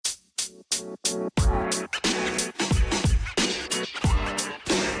And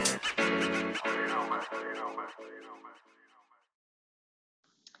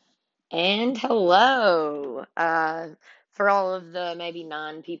hello. For all of the maybe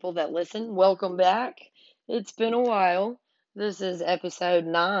 9 people that listen, welcome back. It's been a while. This is episode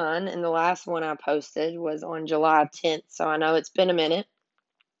 9, and the last one I posted was on July 10th, so I know it's been a minute.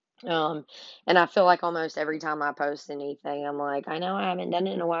 Um, and I feel like almost every time I post anything, I'm like, I know I haven't done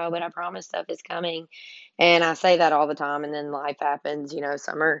it in a while, but I promise stuff is coming. And I say that all the time, and then life happens.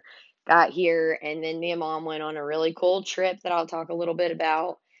 Summer got here, and then me and mom went on a really cool trip that I'll talk a little bit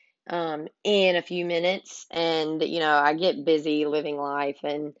about in a few minutes. And, I get busy living life,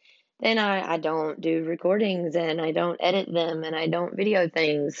 and then I don't do recordings, and I don't edit them, and I don't video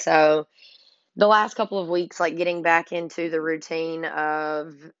things. So, the last couple of weeks, like getting back into the routine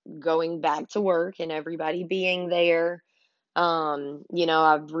of going back to work and everybody being there.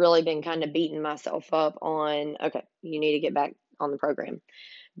 I've really been kind of beating myself up on, okay, you need to get back on the program.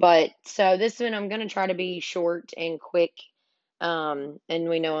 But so this one, I'm going to try to be short and quick. And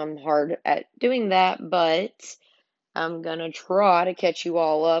we know I'm hard at doing that, but I'm going to try to catch you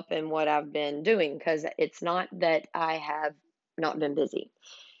all up in what I've been doing because it's not that I have not been busy,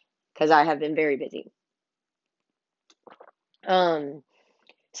 because I have been very busy. Um,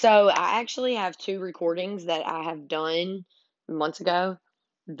 so I actually have 2 recordings that I have done months ago.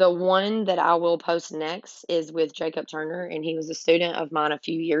 The one that I will post next is with Jacob Turner, and he was a student of mine a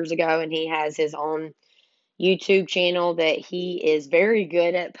few years ago, and he has his own YouTube channel that he is very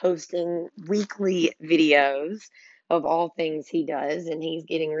good at posting weekly videos of all things he does, and he's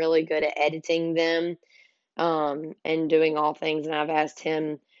getting really good at editing them, and doing all things. And I've asked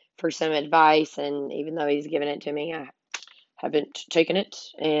him for some advice, and even though he's given it to me, I haven't taken it,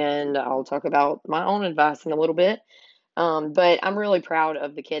 and I'll talk about my own advice in a little bit. But I'm really proud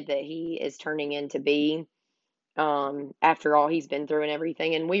of the kid that he is turning into be, after all he's been through and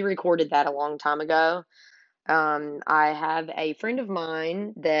everything. And we recorded that a long time ago. I have a friend of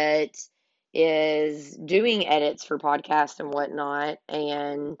mine that is doing edits for podcasts and whatnot,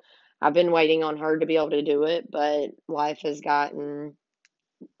 and I've been waiting on her to be able to do it, but life has gotten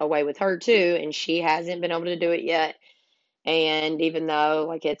away with her too, and she hasn't been able to do it yet. And even though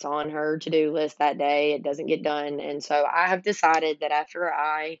like it's on her to-do list that day, it doesn't get done. And so I have decided that after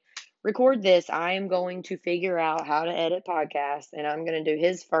I record this, I am going to figure out how to edit podcasts, and I'm going to do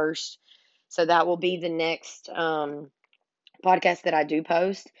his first. So that will be the next podcast that I do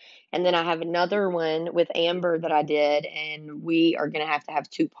post. And then I have another one with Amber that I did, and we are going to have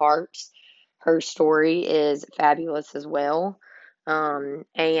 2 parts. Her story is fabulous as well.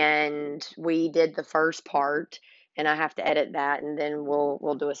 And we did the first part, and I have to edit that, and then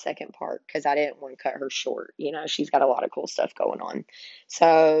we'll do a second part because I didn't want to cut her short. She's got a lot of cool stuff going on.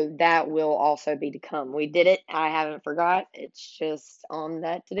 So that will also be to come. We did it. I haven't forgot. It's just on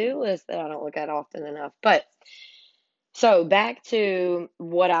that to-do list that I don't look at often enough. But so back to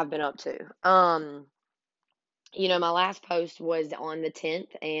what I've been up to. My last post was on the 10th,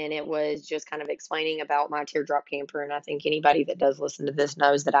 and it was just kind of explaining about my teardrop camper. And I think anybody that does listen to this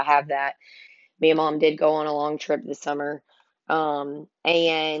knows that I have that. Me and mom did go on a long trip this summer. And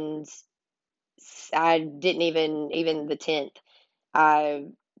I didn't even the 10th, I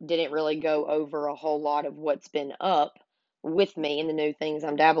didn't really go over a whole lot of what's been up with me and the new things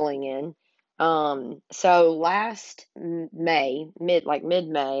I'm dabbling in. So last May,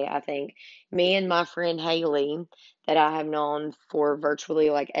 mid-May, I think, me and my friend Haley, that I have known for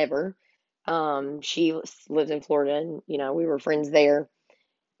virtually like ever, she lives in Florida, and we were friends there.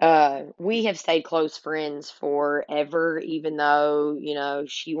 We have stayed close friends forever, even though,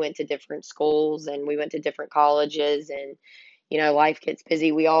 she went to different schools and we went to different colleges, and, life gets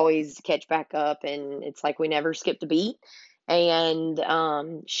busy. We always catch back up, and it's like we never skipped a beat. And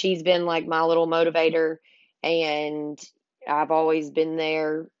she's been like my little motivator, and I've always been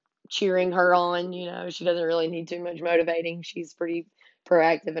there cheering her on. She doesn't really need too much motivating. She's pretty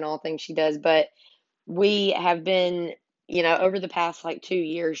proactive in all things she does. But we have been, over the past like 2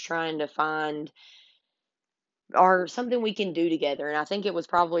 years trying to find or something we can do together. And I think it was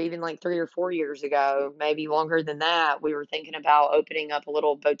probably even like 3 or 4 years ago, maybe longer than that. We were thinking about opening up a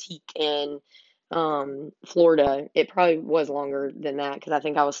little boutique in Florida. It probably was longer than that because I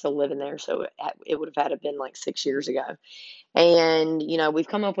think I was still living there. So it would have had to been like 6 years ago. And, we've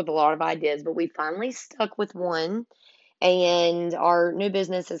come up with a lot of ideas, but we finally stuck with one. And our new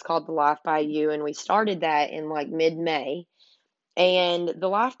business is called The Life by You, and we started that in like mid-May. And The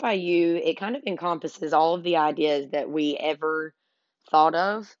Life by You, it kind of encompasses all of the ideas that we ever thought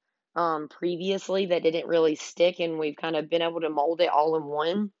of previously that didn't really stick, and we've kind of been able to mold it all in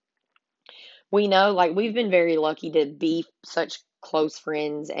one. we know, like, we've been very lucky to be such close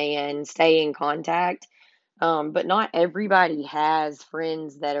friends and stay in contact. But not everybody has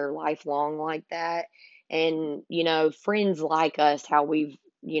friends that are lifelong like that. And, friends like us, how we've,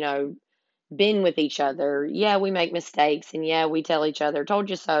 you know, been with each other. Yeah, we make mistakes and yeah, we tell each other, told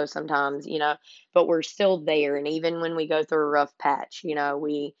you so sometimes, but we're still there. And even when we go through a rough patch,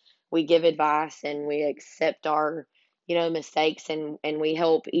 we give advice and we accept our, mistakes and we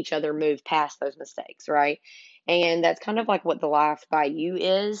help each other move past those mistakes, right? And that's kind of like what the Life by You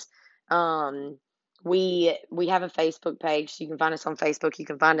is. Um, we have a Facebook page, so you can find us on Facebook, you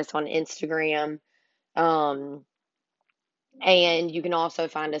can find us on Instagram. Um, and you can also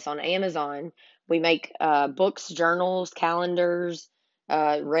find us on Amazon. We make books, journals, calendars,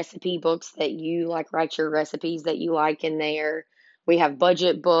 recipe books that you like, write your recipes that you like in there. We have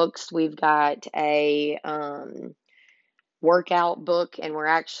budget books. We've got a workout book, and we're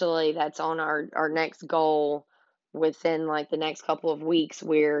actually, that's on our next goal within like the next couple of weeks.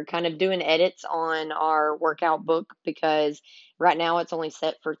 We're kind of doing edits on our workout book because right now it's only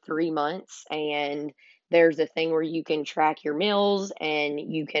set for 3 months, and there's a thing where you can track your meals and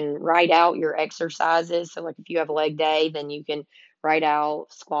you can write out your exercises. So like if you have leg day, then you can write out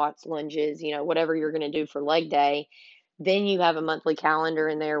squats, lunges, whatever you're going to do for leg day. Then you have a monthly calendar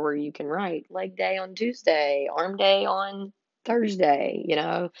in there where you can write leg day on Tuesday, arm day on Thursday,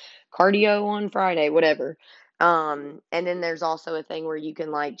 cardio on Friday, whatever. And then there's also a thing where you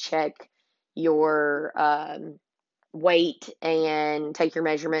can like check your weight and take your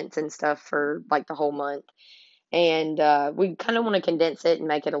measurements and stuff for like the whole month. And we kind of want to condense it and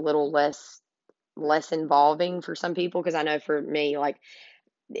make it a little less involving for some people, because I know for me, like,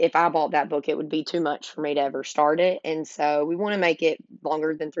 if I bought that book, it would be too much for me to ever start it. And so we want to make it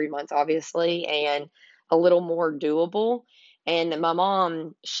longer than 3 months, obviously, and a little more doable. And my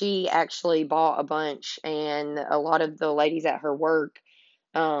mom, she actually bought a bunch, and a lot of the ladies at her work,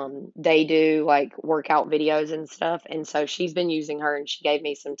 they do like workout videos and stuff. And so she's been using her and she gave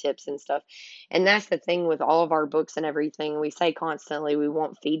me some tips and stuff. And that's the thing with all of our books and everything. We say constantly we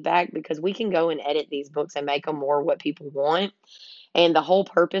want feedback because we can go and edit these books and make them more what people want. And the whole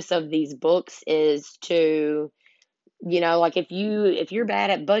purpose of these books is to, like, if you're bad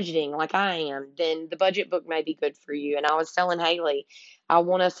at budgeting like I am, then the budget book may be good for you. And I was telling Haley, I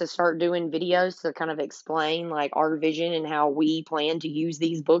want us to start doing videos to kind of explain like our vision and how we plan to use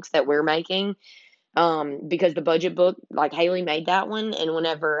these books that we're making. Because the budget book, like Haley made that one, and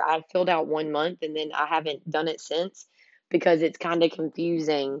whenever I filled out 1 month and then I haven't done it since because it's kind of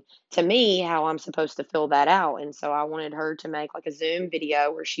confusing to me how I'm supposed to fill that out. And so I wanted her to make like a Zoom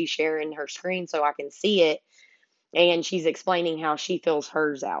video where she's sharing her screen so I can see it, and she's explaining how she fills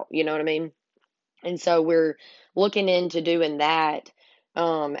hers out. You know what I mean? And so we're looking into doing that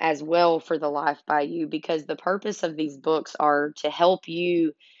as well for the Life by You, because the purpose of these books are to help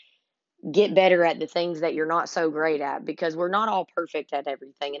you get better at the things that you're not so great at, because we're not all perfect at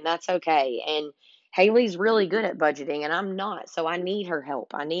everything, and that's okay. And Haley's really good at budgeting and I'm not. So I need her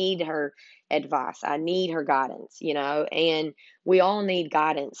help. I need her advice. I need her guidance, and we all need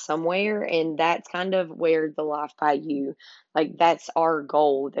guidance somewhere. And that's kind of where the Life by You, like, that's our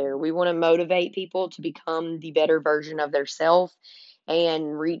goal there. We want to motivate people to become the better version of themselves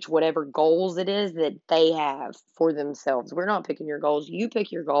and reach whatever goals it is that they have for themselves. We're not picking your goals. You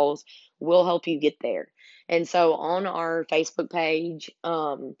pick your goals. We'll help you get there. And so on our Facebook page,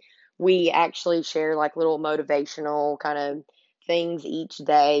 we actually share like little motivational kind of things each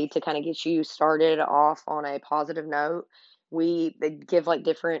day to kind of get you started off on a positive note. We give like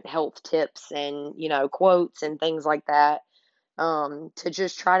different health tips and, quotes and things like that, to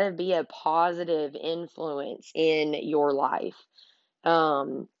just try to be a positive influence in your life.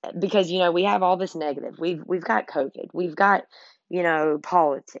 um because we have all this negative. We've got COVID, we've got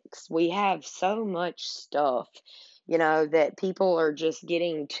politics, we have so much stuff that people are just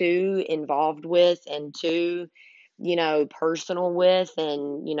getting too involved with and too personal with.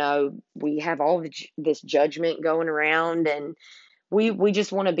 And we have all this judgment going around, and we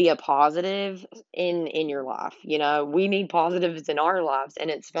just want to be a positive in your life. We need positives in our lives. And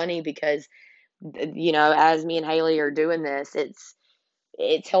it's funny because as me and Haley are doing this,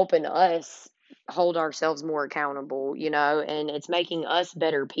 it's helping us hold ourselves more accountable, and it's making us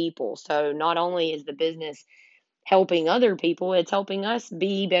better people. So not only is the business helping other people, it's helping us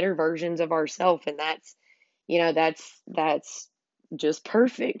be better versions of ourselves. And that's just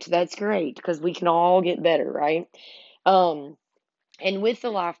perfect. That's great because we can all get better, right? Um, and with the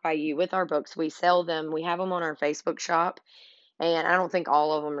Life by You, with our books, we sell them. We have them on our Facebook shop, and I don't think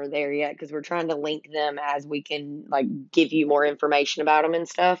all of them are there yet because we're trying to link them as we can like give you more information about them and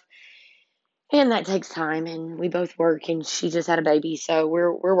stuff. And that takes time, and we both work, and she just had a baby, so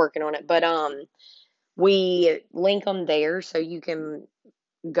we're working on it. But we link them there, so you can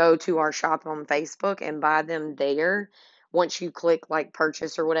go to our shop on Facebook and buy them there. Once you click like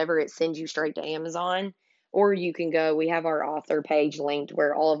purchase or whatever, it sends you straight to Amazon. Or you can go, we have our author page linked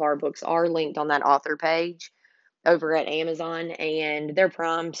where all of our books are linked on that author page over at Amazon, and they're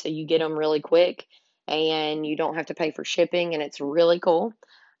Prime, so you get them really quick and you don't have to pay for shipping, and it's really cool.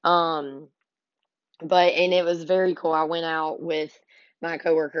 Um, and it was very cool. I went out with my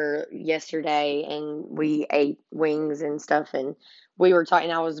coworker yesterday and we ate wings and stuff, and we were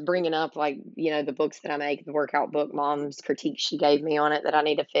talking. I was bringing up like, the books that I make, the workout book, mom's critique she gave me on it that I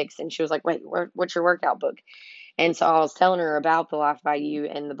need to fix, and she was like, "Wait, what's your workout book?" And so I was telling her about the Life by You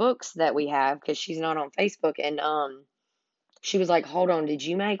and the books that we have because she's not on Facebook, and she was like, "Hold on, did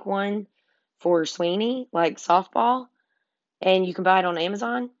you make one for Sweeney, like softball?" And you can buy it on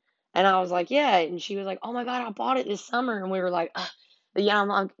Amazon. And I was like, yeah. And she was like, oh my God, I bought it this summer. And we were like, ugh. But yeah, I'm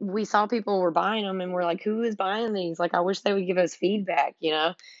like, we saw people were buying them and we're like, who is buying these? Like, I wish they would give us feedback.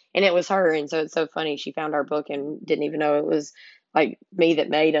 And it was her. And so it's so funny. She found our book and didn't even know it was like me that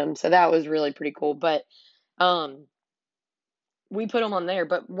made them. So that was really pretty cool. But, um, we put them on there,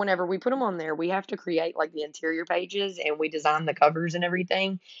 but whenever we put them on there, we have to create like the interior pages and we design the covers and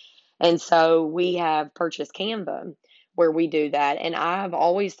everything. And so we have purchased Canva where we do that. And I've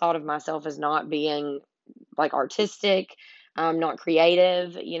always thought of myself as not being like artistic, not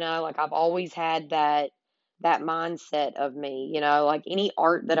creative, like I've always had that mindset of me, like any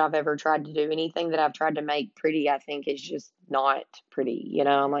art that I've ever tried to do, anything that I've tried to make pretty, I think is just not pretty.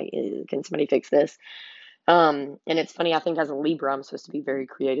 I'm like, can somebody fix this? And it's funny, I think as a Libra, I'm supposed to be very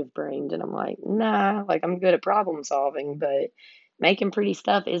creative brained, and I'm like, nah, like I'm good at problem solving, but making pretty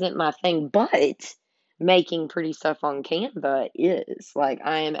stuff isn't my thing. But making pretty stuff on Canva is like,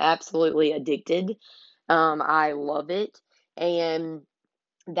 I am absolutely addicted. I love it. And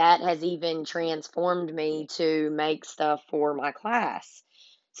that has even transformed me to make stuff for my class.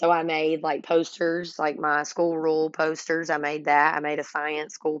 So I made like posters, like my school rule posters. I made that. I made a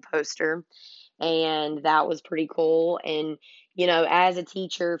science school poster, and that was pretty cool. And, as a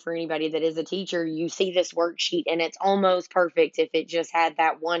teacher, for anybody that is a teacher, you see this worksheet and it's almost perfect if it just had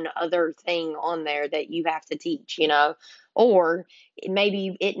that one other thing on there that you have to teach. Or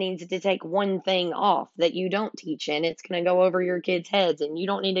maybe it needs to take one thing off that you don't teach, and it's going to go over your kids' heads and you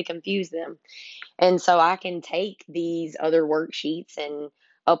don't need to confuse them. And so I can take these other worksheets and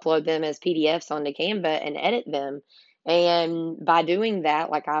upload them as PDFs onto Canva and edit them. And by doing that,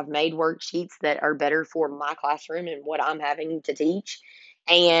 like I've made worksheets that are better for my classroom and what I'm having to teach.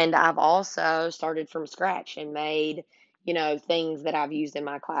 And I've also started from scratch and made, things that I've used in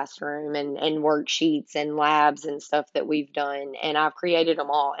my classroom and worksheets and labs and stuff that we've done. And I've created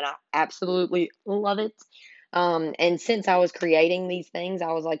them all and I absolutely love it. And since I was creating these things,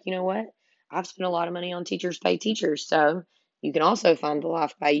 I was like, you know what? I've spent a lot of money on Teachers Pay Teachers. So you can also find the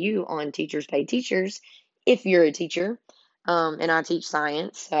Life by You on Teachers Pay Teachers if you're a teacher. And I teach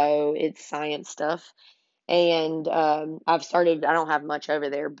science, so it's science stuff. And I've started, I don't have much over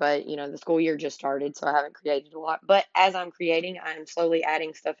there, but the school year just started, so I haven't created a lot. But as I'm creating, I'm slowly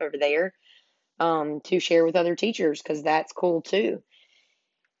adding stuff over there to share with other teachers because that's cool too.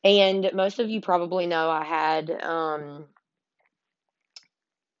 And most of you probably know I had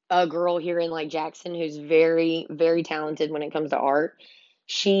a girl here in Lake Jackson who's very, very talented when it comes to art.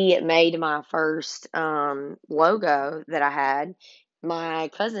 She made my first logo that I had. My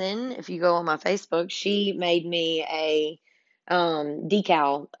cousin, if you go on my Facebook, she made me a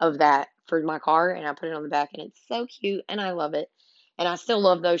decal of that for my car, and I put it on the back, and it's so cute, and I love it. And I still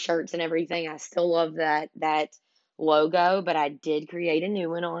love those shirts and everything. I still love that logo, but I did create a new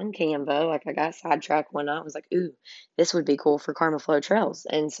one on Canva. Like I got sidetracked one night. I was like, ooh, this would be cool for Karma Flow Trails.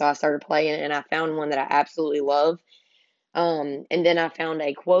 And so I started playing it and I found one that I absolutely love. And then I found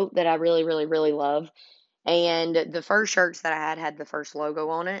a quote that I really, really, really love. And the first shirts that I had the first logo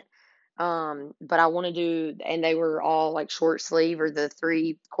on it. But I want to do, and they were all like short sleeve or the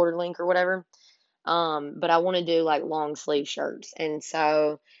 3/4 length or whatever. But I want to do like long sleeve shirts. And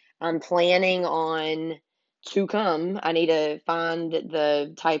so I'm planning on to come. I need to find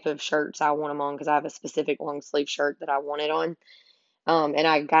the type of shirts I want them on because I have a specific long sleeve shirt that I want it on. And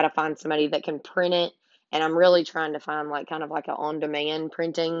I got to find somebody that can print it. And I'm really trying to find like kind of like an on demand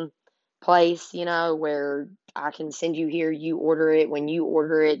printing place, where I can send you here, you order it. When you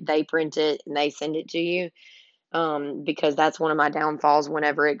order it, they print it and they send it to you, because that's one of my downfalls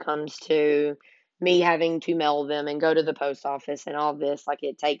whenever it comes to me having to mail them and go to the post office and all this. Like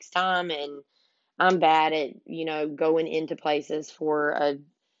it takes time, and I'm bad at, going into places for a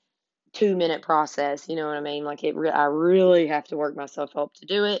 2-minute process, you know what I mean? Like I really have to work myself up to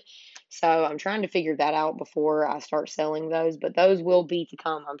do it. So I'm trying to figure that out before I start selling those, but those will be to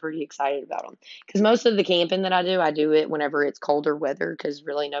come. I'm pretty excited about them because most of the camping that I do it whenever it's colder weather because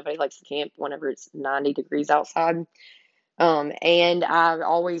really nobody likes to camp whenever it's 90 degrees outside. And I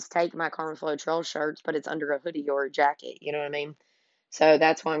always take my Carmen Flow trail shirts, but it's under a hoodie or a jacket, you know what I mean? So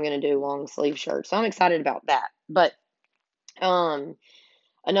that's why I'm going to do long sleeve shirts. So I'm excited about that. But um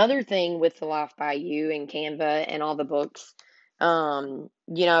another thing with the Life by You and Canva and all the books,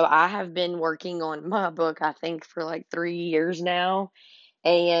 I have been working on my book, I think, for like 3 years now.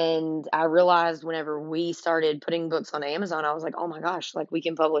 And I realized whenever we started putting books on Amazon, I was like, oh my gosh, like we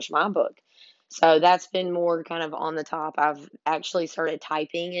can publish my book. So that's been more kind of on the top. I've actually started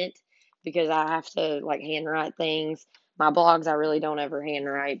typing it because I have to like handwrite things. My blogs, I really don't ever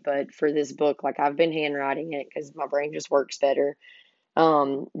handwrite, but for this book, like I've been handwriting it because my brain just works better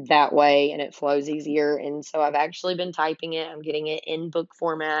that way and it flows easier. And so I've actually been typing it. I'm getting it in book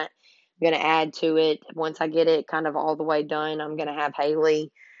format. I'm going to add to it once I get it kind of all the way done. I'm going to have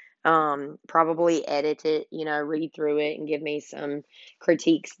Haley probably edit it, read through it and give me some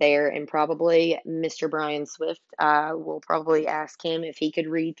critiques there. And probably Mr. Brian Swift, I will probably ask him if he could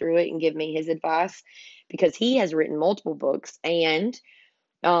read through it and give me his advice because he has written multiple books and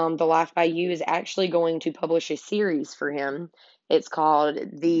the Life by You is actually going to publish a series for him. It's called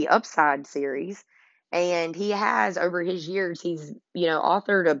the Upside series. And he has, over his years, he's,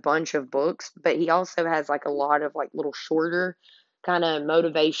 authored a bunch of books, but he also has like a lot of like little shorter kind of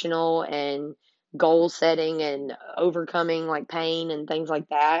motivational and goal setting and overcoming like pain and things like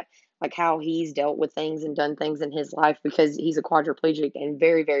that. Like how he's dealt with things and done things in his life because he's a quadriplegic and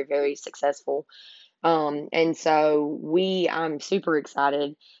very, very, very successful. And so I'm super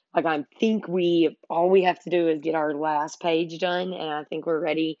excited. Like I think all we have to do is get our last page done, and I think we're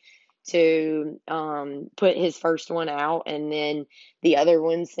ready to put his first one out, and then the other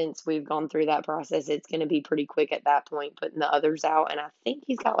ones, since we've gone through that process, it's going to be pretty quick at that point, putting the others out. And I think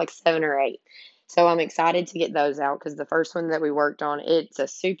he's got like 7 or 8. So I'm excited to get those out because the first one that we worked on, it's a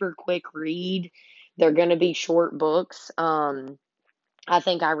super quick read. They're going to be short books. I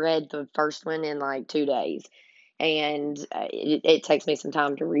think I read the first one in like 2 days, and it takes me some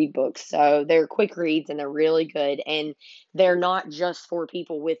time to read books. So they're quick reads and they're really good, and they're not just for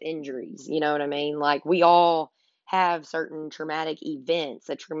people with injuries. You know what I mean? Like we all have certain traumatic events.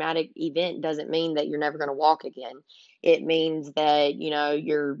 A traumatic event doesn't mean that you're never going to walk again. It means that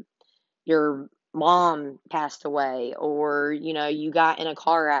your mom passed away, or you got in a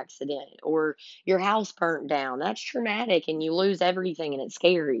car accident, or your house burnt down. That's traumatic and you lose everything and it's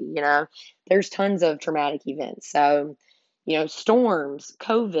scary. There's tons of traumatic events. So storms,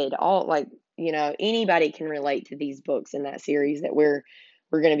 COVID, all like anybody can relate to these books in that series that we're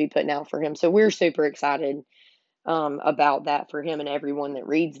going to be putting out for him. So we're super excited about that for him and everyone that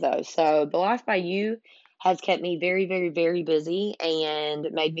reads those. So the Life by You has kept me very, very, very busy and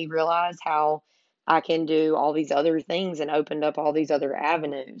made me realize how I can do all these other things and opened up all these other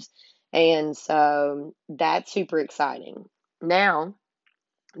avenues. And so that's super exciting. Now,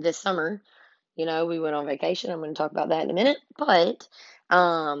 this summer, we went on vacation. I'm going to talk about that in a minute. But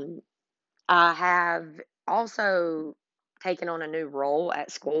um, I have also taken on a new role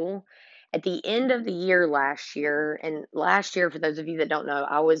at school. At the end of the year last year, and last year, for those of you that don't know,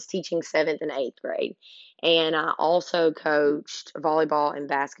 I was teaching 7th and 8th grade. And I also coached volleyball and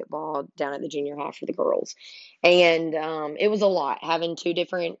basketball down at the junior high for the girls. And it was a lot having two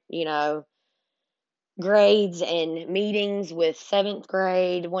different, grades and meetings with 7th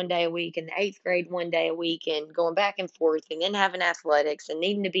grade 1 day a week and the 8th grade 1 day a week and going back and forth and then having athletics and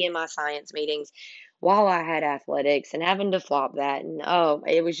needing to be in my science meetings while I had athletics and having to flop that. And oh,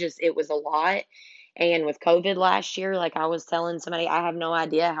 it was a lot. And with COVID last year, like I was telling somebody, I have no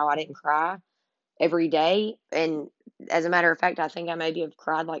idea how I didn't cry every day. And as a matter of fact, I think I maybe have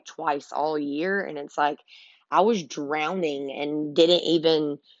cried like twice all year. And it's like I was drowning and didn't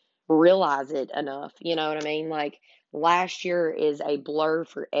even realize it enough. You know what I mean? Like last year is a blur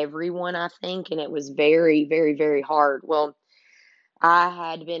for everyone, I think. And it was very, very, very hard. Well, I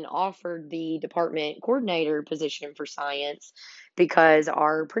had been offered the department coordinator position for science because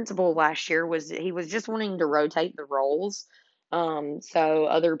our principal last year he was just wanting to rotate the roles, so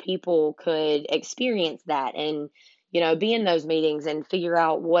other people could experience that and be in those meetings and figure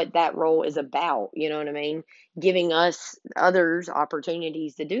out what that role is about. You know what I mean? Giving us others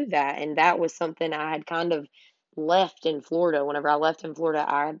opportunities to do that, and that was something I had kind of left in Florida. Whenever I left in Florida,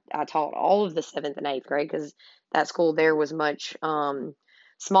 I taught all of the 7th and 8th grade because that school there was much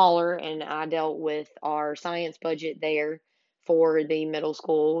smaller, and I dealt with our science budget there for the middle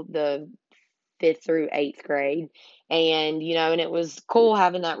school, the 5th through 8th grade. And, and it was cool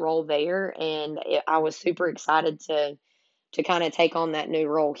having that role there. And I was super excited to kind of take on that new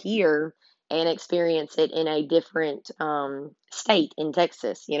role here and experience it in a different state in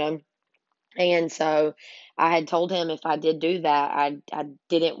Texas. And so I had told him if I did do that, I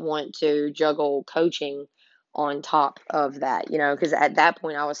didn't want to juggle coaching on top of that, because at that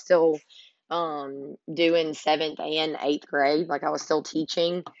point I was still doing 7th and 8th grade. Like I was still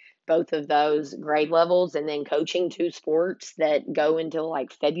teaching both of those grade levels and then coaching 2 sports that go until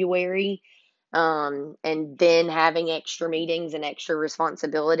like February. And then having extra meetings and extra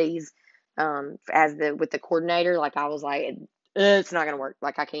responsibilities as the with the coordinator. Like I was like, it's not gonna work.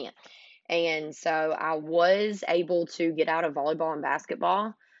 Like I can't. And so I was able to get out of volleyball and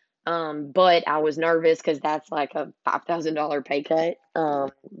basketball. But I was nervous because that's like a $5,000 pay cut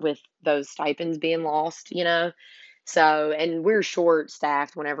with those stipends being lost. So, and we're short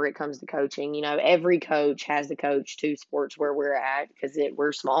staffed whenever it comes to coaching. Every coach has to coach 2 sports where we're at because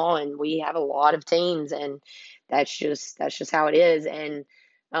we're small and we have a lot of teams, and that's just how it is. And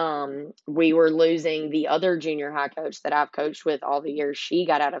we were losing the other junior high coach that I've coached with all the years. She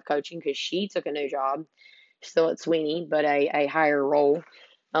got out of coaching because she took a new job, still at Sweeney, but a higher role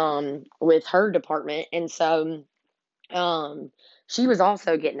with her department. And so she was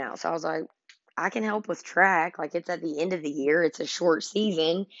also getting out. So I was like, I can help with track. Like it's at the end of the year, it's a short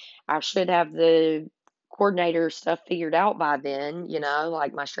season. I should have the coordinator stuff figured out by then,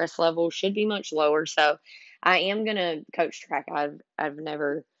 like my stress level should be much lower. So I am gonna coach track. I've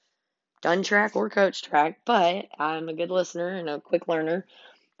never done track or coached track, but I'm a good listener and a quick learner.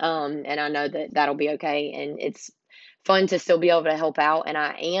 And I know that that'll be okay. And it's fun to still be able to help out. And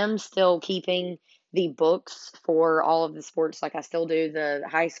I am still keeping the books for all of the sports. Like I still do the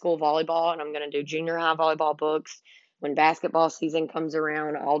high school volleyball, and I'm going to do junior high volleyball books. When basketball season comes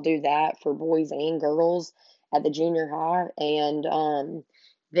around, I'll do that for boys and girls at the junior high. And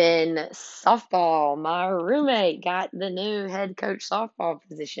then softball, my roommate got the new head coach softball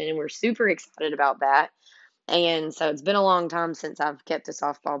position, and we're super excited about that. And so it's been a long time since I've kept a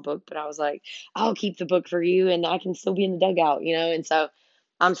softball book, but I was like, I'll keep the book for you and I can still be in the dugout. And so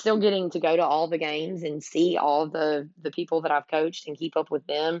I'm still getting to go to all the games and see all the people that I've coached and keep up with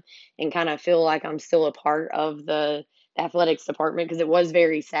them and kind of feel like I'm still a part of the athletics department because it was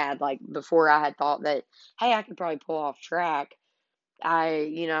very sad. Like before I had thought that, hey, I could probably pull off track.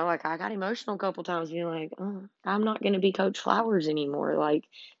 Like I got emotional a couple times being like, oh, I'm not going to be Coach Flowers anymore. Like,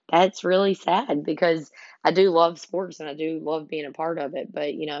 that's really sad because I do love sports and I do love being a part of it.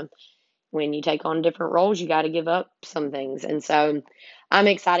 But, when you take on different roles, you got to give up some things. And so I'm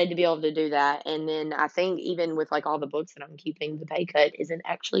excited to be able to do that. And then I think even with like all the books that I'm keeping, the pay cut isn't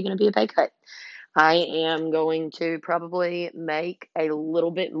actually going to be a pay cut. I am going to probably make a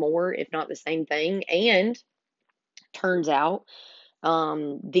little bit more, if not the same thing. And turns out,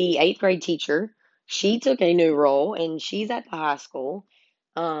 the 8th grade teacher, she took a new role and she's at the high school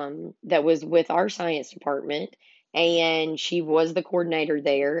that was with our science department. And she was the coordinator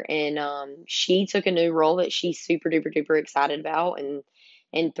there. And she took a new role that she's super duper duper excited about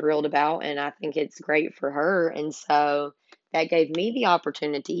and thrilled about. And I think it's great for her. And so that gave me the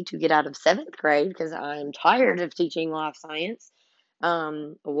opportunity to get out of 7th grade because I'm tired of teaching life science.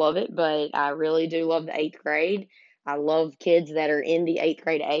 Love it, but I really do love the 8th grade. I love kids that are in the 8th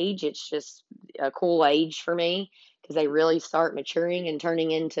grade age. It's just a cool age for me because they really start maturing and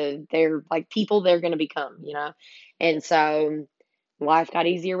turning into their like people they're going to become. And so life got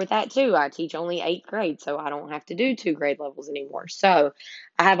easier with that too. I teach only 8th grade, so I don't have to do 2 grade levels anymore. So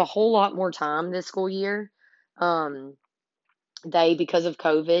I have a whole lot more time this school year. Um, because of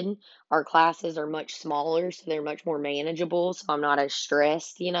COVID, our classes are much smaller, so they're much more manageable. So I'm not as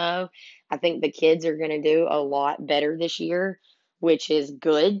stressed. I think the kids are going to do a lot better this year, which is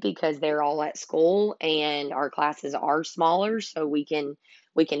good because they're all at school and our classes are smaller, so we can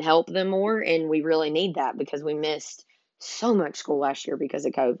help them more, and we really need that because we missed so much school last year because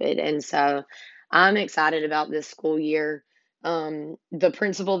of COVID. And so I'm excited about this school year. The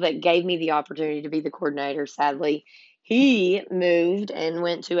principal that gave me the opportunity to be the coordinator, sadly, he moved and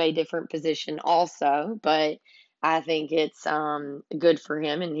went to a different position also, but I think it's good for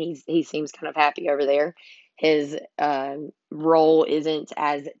him, and he seems kind of happy over there. His role isn't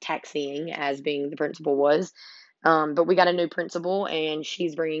as taxing as being the principal was, but we got a new principal, and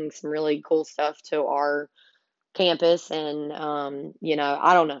she's bringing some really cool stuff to our campus, and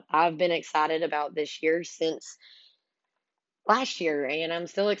I don't know. I've been excited about this year since last year, and I'm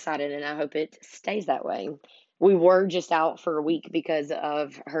still excited, and I hope it stays that way. We were just out for a week because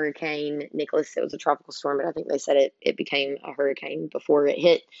of Hurricane Nicholas. It was a tropical storm, but I think they said it became a hurricane before it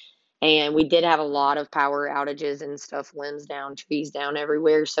hit. And we did have a lot of power outages and stuff, limbs down, trees down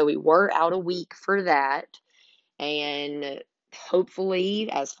everywhere. So we were out a week for that. And hopefully,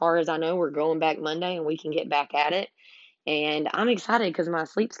 as far as I know, we're going back Monday and we can get back at it. And I'm excited because my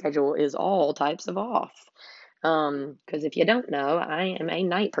sleep schedule is all types of off. Because if you don't know, I am a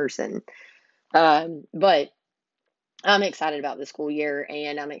night person. But I'm excited about the school year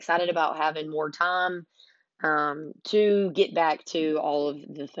and I'm excited about having more time to get back to all of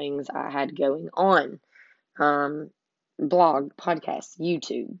the things I had going on. Um, Blog, podcast,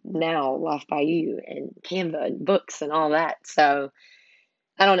 YouTube, now Life by You, and Canva, and books, and all that. So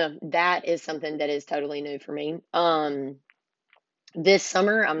I don't know. That is something that is totally new for me. This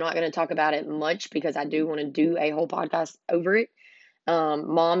summer, I'm not going to talk about it much because I do want to do a whole podcast over it.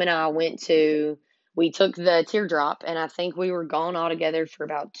 Mom and I we took the teardrop, and I think we were gone all together for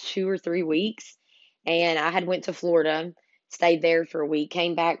about 2 or 3 weeks. And I had went to Florida, stayed there for a week,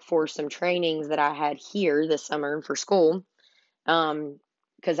 came back for some trainings that I had here this summer for school.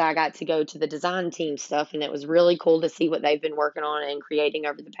 Because I got to go to the design team stuff, and it was really cool to see what they've been working on and creating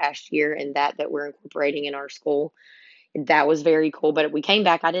over the past year, and that we're incorporating in our school. That was very cool. But we came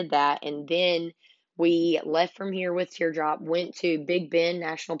back, I did that, and then we left from here with Teardrop, went to Big Bend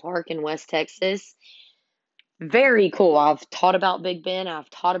National Park in West Texas. Very cool. I've taught about Big Bend. I've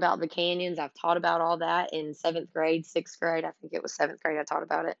taught about the canyons. I've taught about all that in seventh grade, sixth grade. I think it was seventh grade I taught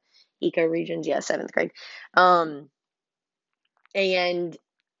about it. Ecoregions, yeah, seventh grade. And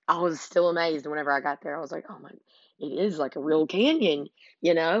I was still amazed whenever I got there. I was like, oh my, it is like a real canyon,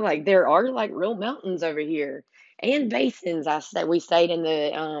 like there are like real mountains over here and basins. We stayed in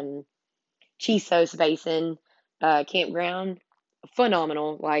the Chisos Basin campground.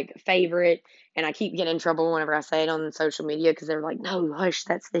 Phenomenal, like favorite. And I keep getting in trouble whenever I say it on social media because they're like, no, hush,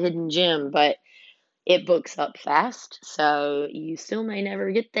 that's the hidden gem. But it books up fast, so you still may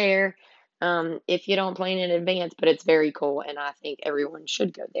never get there if you don't plan in advance, but it's very cool, and I think everyone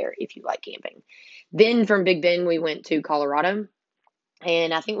should go there if you like camping. Then from Big Bend, we went to Colorado,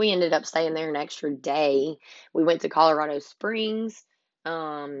 and I think we ended up staying there an extra day. We went to Colorado Springs,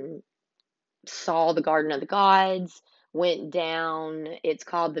 um, saw the Garden of the Gods, went down, it's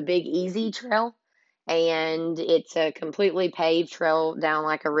called the Big Easy Trail, and it's a completely paved trail down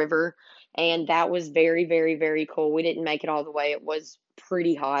like a river. And that was very, very, very cool. We didn't make it all the way. It was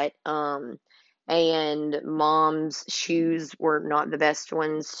pretty hot. And mom's shoes were not the best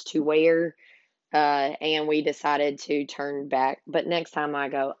ones to wear. And we decided to turn back. But next time I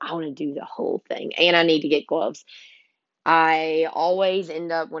go, I want to do the whole thing. And I need to get gloves. I always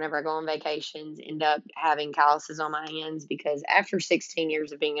end up, whenever I go on vacations, end up having calluses on my hands because after 16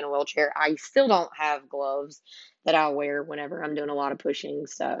 years of being in a wheelchair, I still don't have gloves that I wear whenever I'm doing a lot of pushing.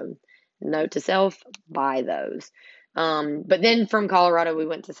 So, note to self, buy those. But then from Colorado, we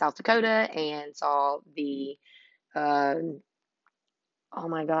went to South Dakota and saw uh, oh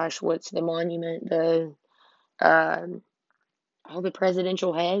my gosh, what's the monument? Uh, all the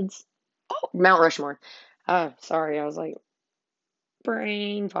presidential heads. Oh, Mount Rushmore. Oh, sorry. I was like,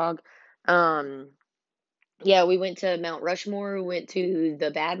 brain fog. Um, yeah, we went to Mount Rushmore, we went to the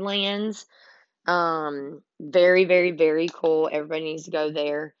Badlands. Very, very, very cool. Everybody needs to go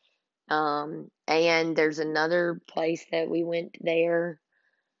there. And there's another place that we went there.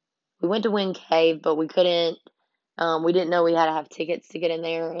 We went to Wind Cave, but we couldn't, we didn't know we had to have tickets to get in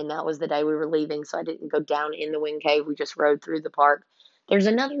there, and that was the day we were leaving, so I didn't go down in the Wind Cave. We just rode through the park. There's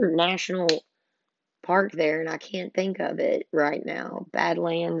another national park there, and I can't think of it right now.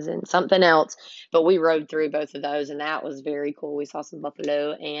 Badlands and something else, but we rode through both of those, and that was very cool. We saw some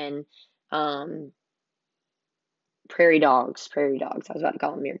buffalo and um, prairie dogs. Prairie dogs. I was about to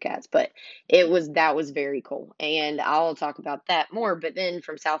call them meerkats, but that was very cool, and I'll talk about that more. But then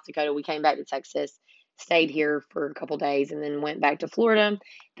from South Dakota, we came back to Texas, stayed here for a couple days, and then went back to Florida.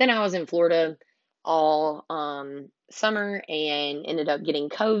 Then I was in Florida all summer and ended up getting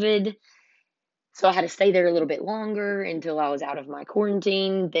COVID, so I had to stay there a little bit longer until I was out of my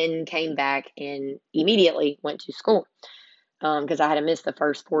quarantine, then came back and immediately went to school because I had to miss the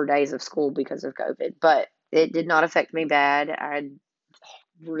first 4 days of school because of COVID. But it did not affect me bad. I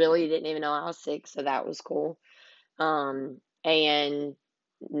really didn't even know I was sick, so that was cool. And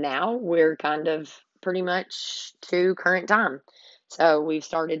now we're kind of pretty much to current time. So we've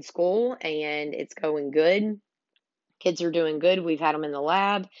started school and it's going good. Kids are doing good. We've had them in the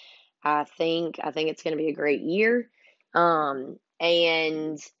lab. I think it's going to be a great year. And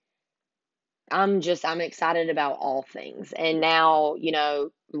I'm excited about all things. And now,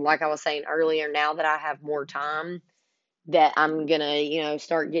 like I was saying earlier, now that I have more time, that I'm gonna,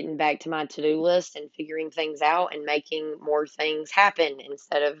 start getting back to my to-do list and figuring things out and making more things happen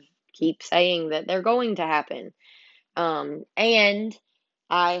instead of keep saying that they're going to happen. And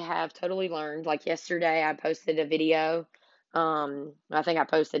I have totally learned, like yesterday, I posted a video. I think I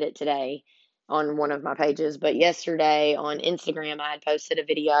posted it today on one of my pages, but yesterday on Instagram, I had posted a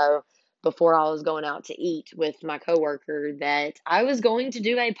video before I was going out to eat with my coworker that I was going to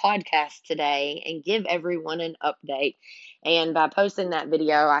do a podcast today and give everyone an update. And by posting that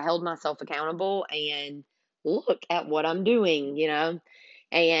video, I held myself accountable and look at what I'm doing.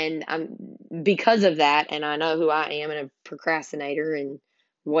 And I'm because of that, and I know who I am and a procrastinator and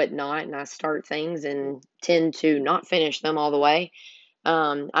whatnot, and I start things and tend to not finish them all the way.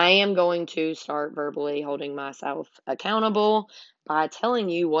 I am going to start verbally holding myself accountable by telling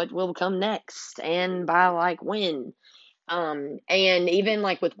you what will come next and by like when. And even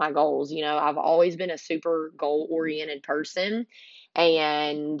like with my goals, I've always been a super goal oriented person.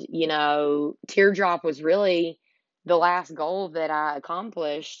 And, Teardrop was really the last goal that I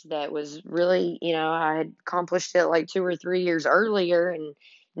accomplished that was really, I had accomplished it like 2 or 3 years earlier. And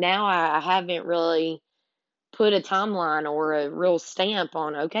now I haven't really put a timeline or a real stamp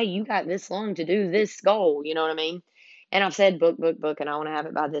on, okay, you got this long to do this goal. You know what I mean? And I've said book, book, book, and I want to have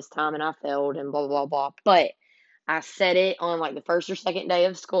it by this time, and I failed, and blah, blah, blah. But I said it on like the first or second day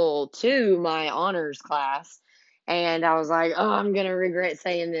of school to my honors class. And I was like, oh, I'm going to regret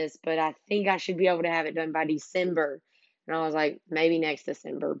saying this, but I think I should be able to have it done by December. And I was like, maybe next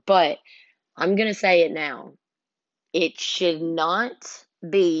December. But I'm going to say it now. It should not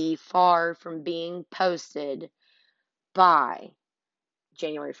be far from being posted by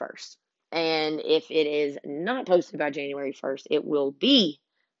January 1st. And if it is not posted by January 1st, it will be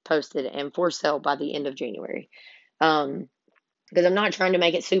posted and for sale by the end of January. Um, because I'm not trying to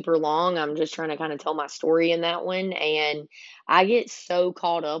make it super long. I'm just trying to kind of tell my story in that one. And I get so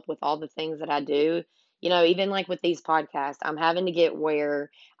caught up with all the things that I do. Even like with these podcasts, I'm having to get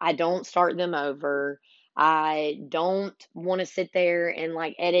where I don't start them over. I don't want to sit there and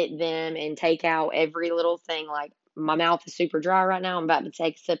like edit them and take out every little thing. Like my mouth is super dry right now. I'm about to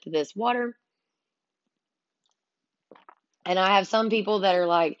take a sip of this water. And I have some people that are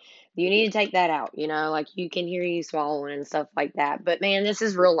like, you need to take that out, like you can hear you swallowing and stuff like that. But man, this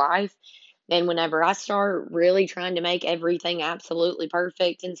is real life. And whenever I start really trying to make everything absolutely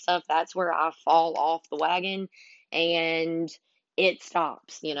perfect and stuff, that's where I fall off the wagon and it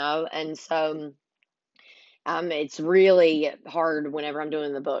stops. And so it's really hard whenever I'm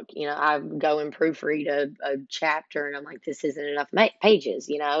doing the book. I go and proofread a chapter and I'm like, this isn't enough pages,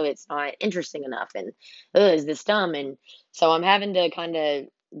 it's not interesting enough. And is this dumb? And so I'm having to kind of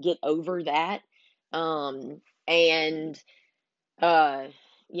get over that. And, uh,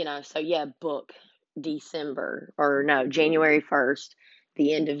 so yeah, book December or no, January 1st,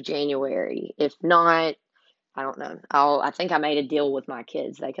 the end of January. If not, I don't know. I think I made a deal with my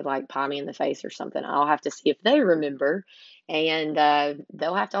kids. They could like pie me in the face or something. I'll have to see if they remember and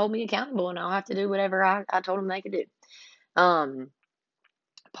they'll have to hold me accountable and I'll have to do whatever I told them they could do. Um,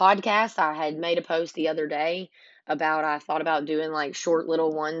 Podcast, I had made a post the other day about I thought about doing like short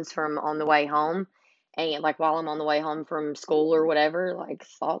little ones from on the way home and like while I'm on the way home from school or whatever, like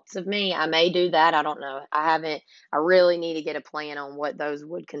thoughts of me. I may do that. I don't know. I really need to get a plan on what those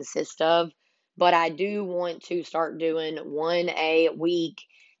would consist of, but I do want to start doing one a week.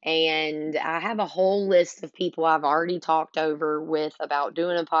 And I have a whole list of people I've already talked over with about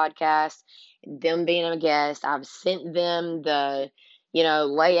doing a podcast, them being a guest. I've sent them the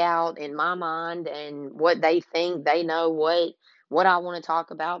layout in my mind and what they think they know what I want to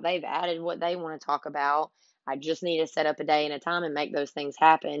talk about. They've added what they want to talk about. I just need to set up a day and a time and make those things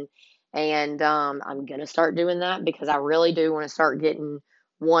happen. And I'm gonna start doing that because I really do want to start getting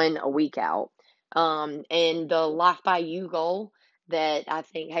one a week out. And the Life by You goal that I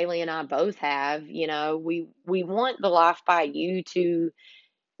think Haley and I both have, we want the Life by You to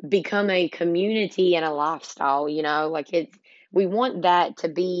become a community and a lifestyle, like we want that to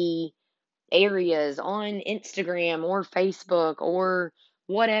be areas on Instagram or Facebook or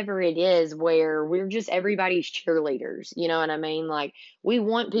whatever it is where we're just everybody's cheerleaders, you know what I mean? Like we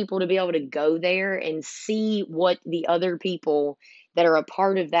want people to be able to go there and see what the other people that are a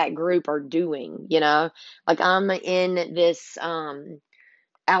part of that group are doing. Like I'm in this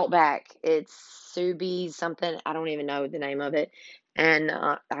Outback. It's Subies something. I don't even know the name of it, and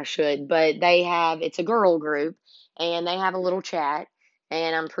I should. But it's a girl group, and they have a little chat.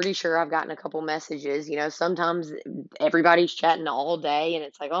 And I'm pretty sure I've gotten a couple messages. Sometimes everybody's chatting all day, and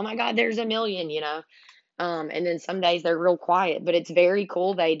it's like, oh my God, there's a million. And then some days they're real quiet, but it's very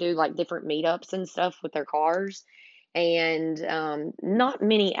cool. They do like different meetups and stuff with their cars. And not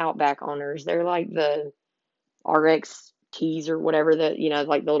many Outback owners. They're like the RX keys or whatever, that,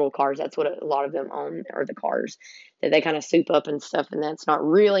 like the little cars. That's what a lot of them own, are the cars that they kind of soup up and stuff. And that's not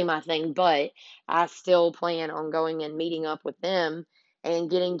really my thing, but I still plan on going and meeting up with them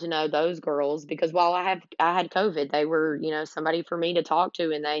and getting to know those girls, because while I had COVID, they were, somebody for me to talk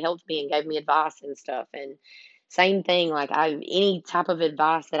to, and they helped me and gave me advice and stuff. And same thing, like any type of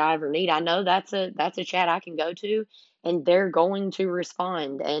advice that I ever need, I know that's a chat I can go to, and they're going to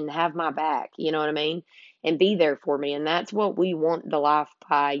respond and have my back. You know what I mean? And be there for me. And that's what we want the Life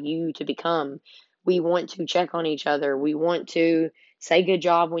by You to become. We want to check on each other. We want to say good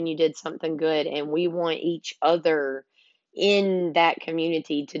job when you did something good. And we want each other in that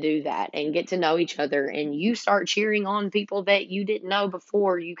community to do that and get to know each other. And you start cheering on people that you didn't know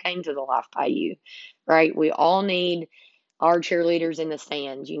before you came to the Life by You, right? We all need our cheerleaders in the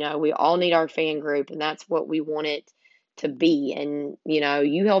stands. We all need our fan group, and that's what we want it to be. And,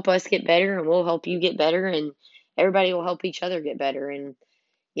 you help us get better, and we'll help you get better, and everybody will help each other get better. And,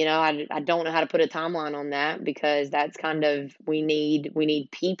 I don't know how to put a timeline on that, because that's kind of, we need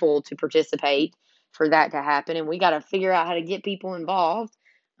people to participate for that to happen. And we got to figure out how to get people involved.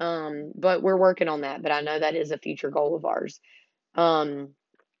 But we're working on that. But I know that is a future goal of ours. Um,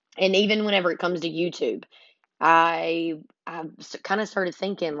 and even whenever it comes to YouTube, I kind of started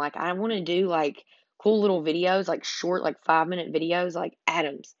thinking, like, I want to do like cool little videos, like short, like 5-minute videos, like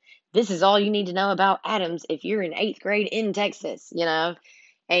atoms. This is all you need to know about atoms if you're in 8th grade in Texas.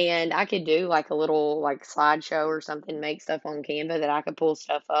 And I could do like a little like slideshow or something, make stuff on Canva that I could pull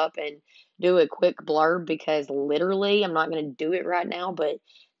stuff up and do a quick blurb, because literally I'm not going to do it right now, but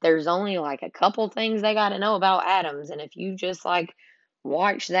there's only like a couple things they got to know about atoms. And if you just like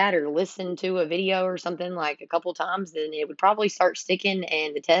watch that or listen to a video or something like a couple times, then it would probably start sticking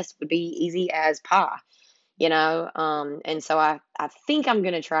and the test would be easy as pie. And so I think I'm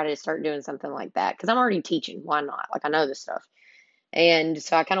going to try to start doing something like that, because I'm already teaching. Why not? Like, I know this stuff. And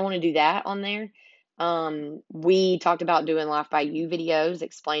so I kind of want to do that on there. We talked about doing Life by You videos,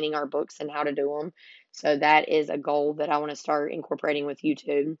 explaining our books and how to do them. So that is a goal that I want to start incorporating with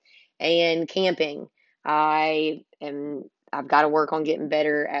YouTube. And camping. I am, I've got to work on getting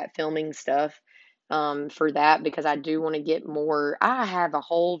better at filming stuff for that, because I do want to get more. I have a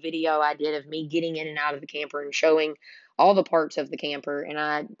whole video I did of me getting in and out of the camper and showing all the parts of the camper. And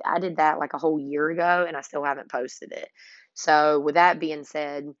I did that like a whole year ago, and I still haven't posted it. So with that being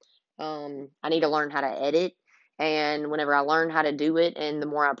said, I need to learn how to edit. And whenever I learn how to do it, and the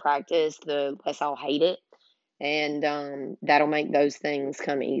more I practice, the less I'll hate it. And that'll make those things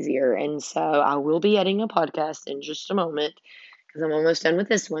come easier. And so I will be editing a podcast in just a moment, because I'm almost done with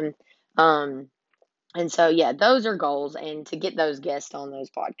this one. Um, and so, yeah, those are goals, and to get those guests on those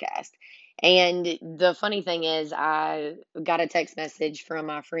podcasts. And the funny thing is, I got a text message from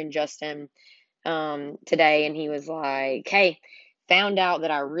my friend Justin today, and he was like, "Hey, found out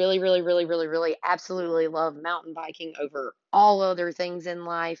that I really, really, really, really, really, absolutely love mountain biking over all other things in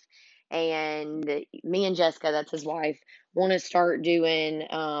life. And me and Jessica, that's his wife, want to start doing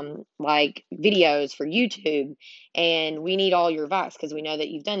like videos for YouTube, and we need all your advice because we know that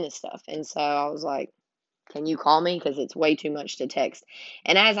you've done this stuff." And so I was like, "Can you call me? Because it's way too much to text."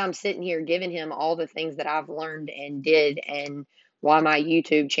 And as I'm sitting here giving him all the things that I've learned and did, and why my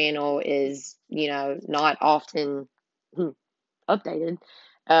YouTube channel is, not often updated,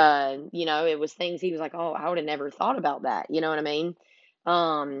 it was things he was like, "Oh, I would have never thought about that." You know what I mean?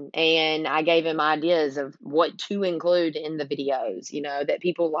 And I gave him ideas of what to include in the videos, that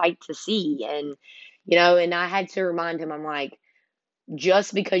people like to see. And I had to remind him, I'm like,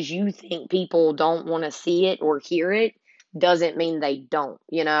 just because you think people don't want to see it or hear it doesn't mean they don't.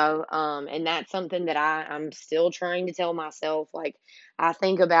 And that's something that I'm still trying to tell myself. Like, I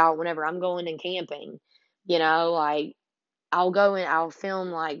think about whenever I'm going and camping, like, I'll go and I'll film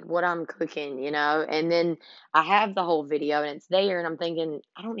like what I'm cooking, and then I have the whole video and it's there, and I'm thinking,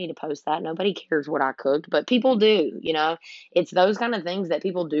 I don't need to post that. Nobody cares what I cooked, but people do. It's those kind of things that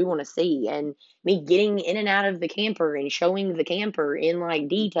people do want to see. And me getting in and out of the camper and showing the camper in like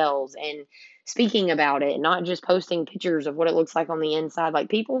details and speaking about it, not just posting pictures of what it looks like on the inside. Like,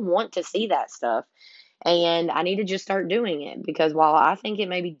 people want to see that stuff. And I need to just start doing it, because while I think it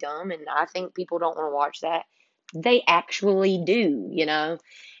may be dumb and I think people don't want to watch that, they actually do.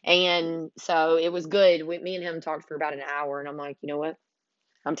 And so it was good. Me and him talked for about an hour, and I'm like, you know what?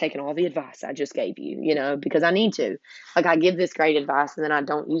 I'm taking all the advice I just gave you, because I need to. Like, I give this great advice and then I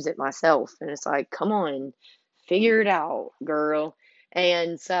don't use it myself. And it's like, come on, figure it out, girl.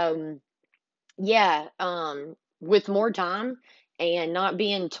 And so Yeah, with more time and not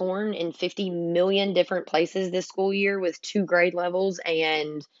being torn in 50 million different places this school year with 2 grade levels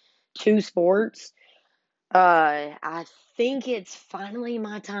and 2 sports, I think it's finally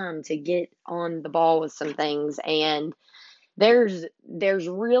my time to get on the ball with some things, and there's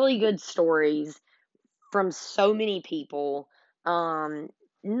really good stories from so many people. Um,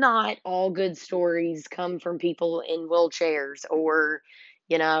 Not all good stories come from people in wheelchairs or,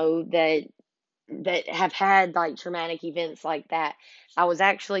 that have had like traumatic events like that. I was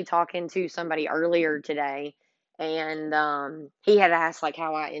actually talking to somebody earlier today, and he had asked like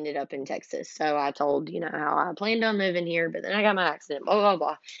how I ended up in Texas. So I told, how I planned on moving here, but then I got my accident, blah, blah,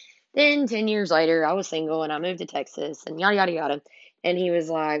 blah. Then 10 years later, I was single and I moved to Texas and yada, yada, yada. And he was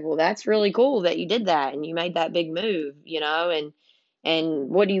like, well, that's really cool that you did that and you made that big move, and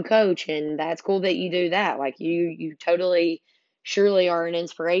what do you coach? And that's cool that you do that. Like you totally surely are an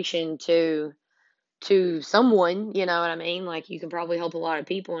inspiration to someone, you know what I mean? Like you can probably help a lot of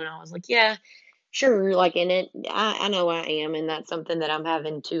people. And I was like, yeah, sure. Like in it, I know I am. And that's something that I'm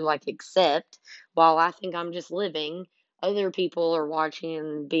having to like accept while I think I'm just living. Other people are watching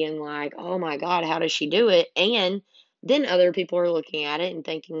and being like, oh my God, how does she do it? And then other people are looking at it and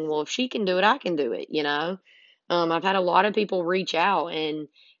thinking, well, if she can do it, I can do it. I've had a lot of people reach out and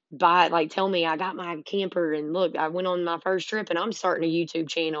like tell me I got my camper and look, I went on my first trip and I'm starting a YouTube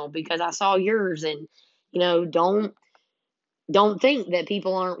channel because I saw yours. And don't think that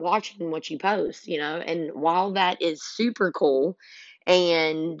people aren't watching what you post. And while that is super cool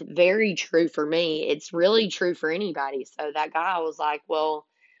and very true for me, it's really true for anybody. So that guy was like, well,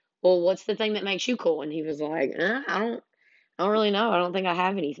 what's the thing that makes you cool? And he was like, I don't really know. I don't think I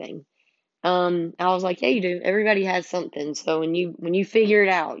have anything. I was like, yeah, you do. Everybody has something. So when you figure it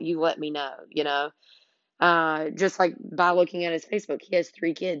out, you let me know. Just like by looking at his Facebook, he has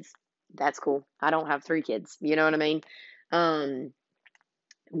 3 kids. That's cool. I don't have 3 kids. You know what I mean? Um,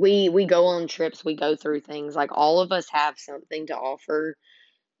 we go on trips, we go through things. Like all of us have something to offer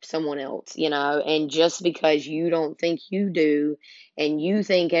someone else. And just because you don't think you do and you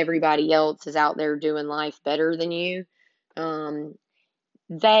think everybody else is out there doing life better than you, um,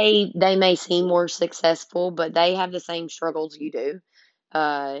 they may seem more successful, but they have the same struggles you do.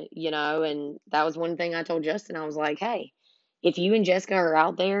 And that was one thing I told Justin. I was like, hey, if you and Jessica are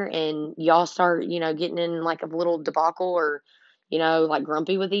out there and y'all start, getting in like a little debacle or, like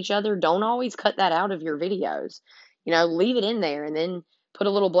grumpy with each other, don't always cut that out of your videos. Leave it in there and then put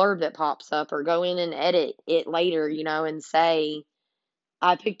a little blurb that pops up or go in and edit it later, and say,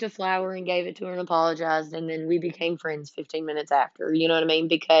 I picked a flower and gave it to her and apologized, and then we became friends 15 minutes after. You know what I mean?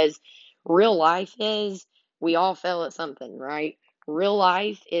 Because real life is we all fail at something, right? Real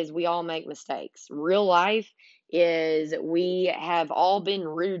life is we all make mistakes. Real life is we have all been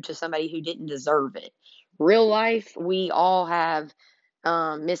rude to somebody who didn't deserve it. Real life, we all have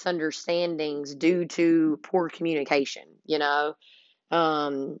misunderstandings due to poor communication.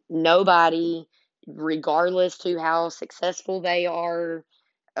 Nobody, regardless to how successful they are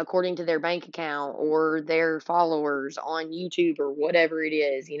according to their bank account or their followers on YouTube or whatever it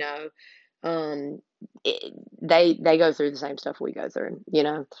is, um, it, they go through the same stuff we go through.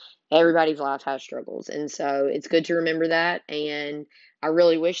 Everybody's life has struggles, and so it's good to remember that. And I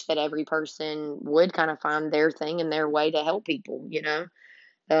really wish that every person would kind of find their thing and their way to help people,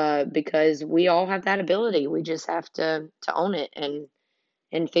 because we all have that ability. We just have to own it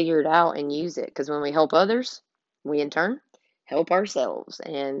and figure it out and use it. Because when we help others, we in turn help ourselves,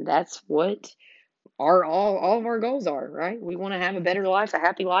 and that's what our all of our goals are, right? We want to have a better life, a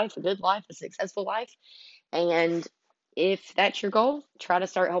happy life, a good life, a successful life, and if that's your goal, try to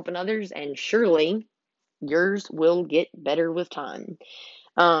start helping others, and surely yours will get better with time.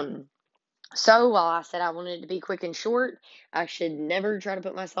 Um, so while I said I wanted it to be quick and short, I should never try to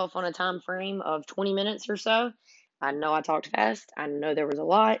put myself on a time frame of 20 minutes or so. I know I talked fast. I know there was a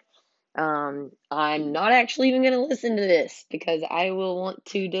lot. I'm not actually even going to listen to this because I will want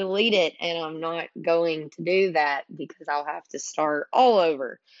to delete it, and I'm not going to do that because I'll have to start all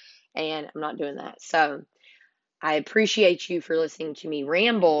over, and I'm not doing that. So I appreciate you for listening to me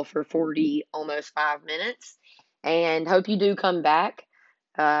ramble for 40, almost 5 minutes, and hope you do come back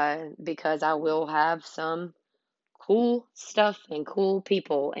because I will have some cool stuff and cool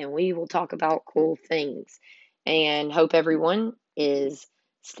people, and we will talk about cool things. And hope everyone is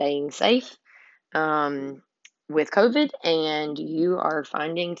staying safe um, with COVID, and you are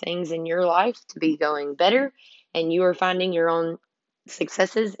finding things in your life to be going better, and you are finding your own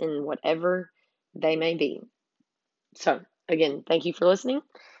successes in whatever they may be. So, again, thank you for listening,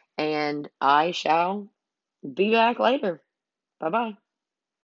 and I shall be back later. Bye bye.